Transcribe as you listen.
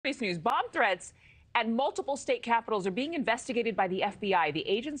serious news. Bomb threats at multiple state capitals are being investigated by the FBI. The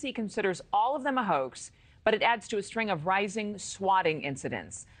agency considers all of them a hoax, but it adds to a string of rising swatting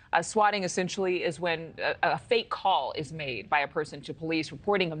incidents. Swatting essentially is when a fake call is made by a person to police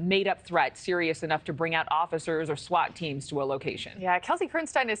reporting a made-up threat serious enough to bring out officers or SWAT teams to a location. Yeah, Kelsey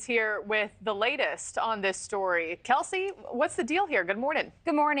Kernstein is here with the latest on this story. Kelsey, what's the deal here? Good morning.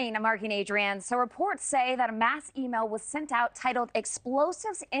 Good morning. I'm Markie and Adrienne. So reports say that a mass email was sent out titled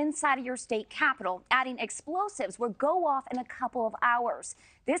 "Explosives Inside of Your State Capitol," adding explosives would go off in a couple of hours.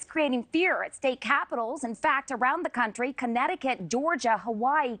 This creating fear at state capitals. In fact, around the country, Connecticut, Georgia,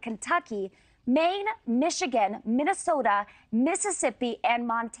 Hawaii, Kentucky, Maine, Michigan, Minnesota, Mississippi, and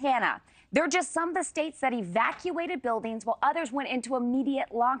Montana. They're just some of the states that evacuated buildings while others went into immediate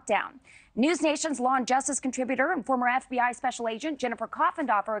lockdown. NewsNation's law and justice contributor and former FBI special agent Jennifer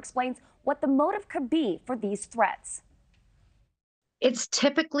Koffendorfer explains what the motive could be for these threats. It's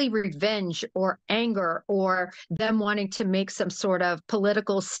typically revenge or anger or them wanting to make some sort of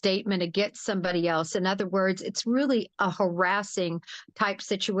political statement against somebody else. In other words, it's really a harassing type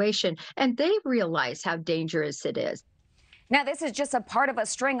situation. And they realize how dangerous it is. Now, this is just a part of a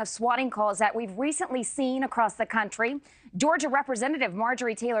string of swatting calls that we've recently seen across the country. Georgia Representative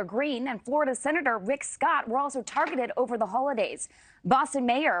Marjorie Taylor Greene and Florida Senator Rick Scott were also targeted over the holidays. Boston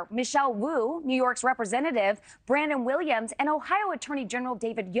Mayor Michelle Wu, New York's Representative Brandon Williams, and Ohio Attorney General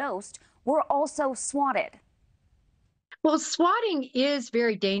David Yost were also swatted. Well, swatting is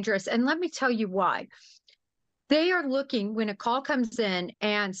very dangerous, and let me tell you why. They are looking when a call comes in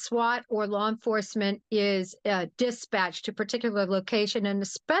and SWAT or law enforcement is dispatched to a particular location, and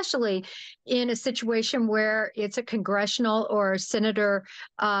especially in a situation where it's a congressional or senator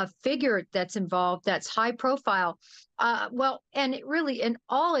figure that's involved, that's high profile. And it really, in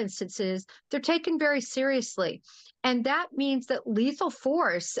all instances, they're taken very seriously. And that means that lethal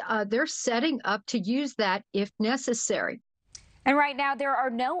force, they're setting up to use that if necessary. And right now, there are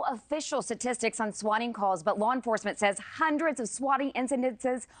no official statistics on swatting calls, but law enforcement says hundreds of swatting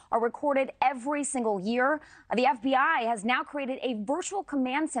incidences are recorded every single year. The FBI has now created a virtual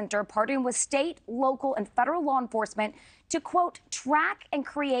command center partnering with state, local, and federal law enforcement to, quote, track and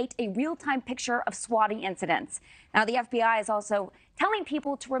create a real-time picture of swatting incidents. Now, the FBI is also telling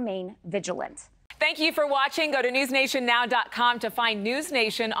people to remain vigilant. Thank you for watching. Go to newsnationnow.com to find News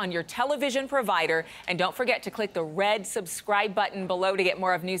Nation on your television provider. And don't forget to click the red subscribe button below to get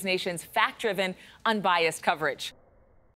more of News Nation's fact-driven, unbiased coverage.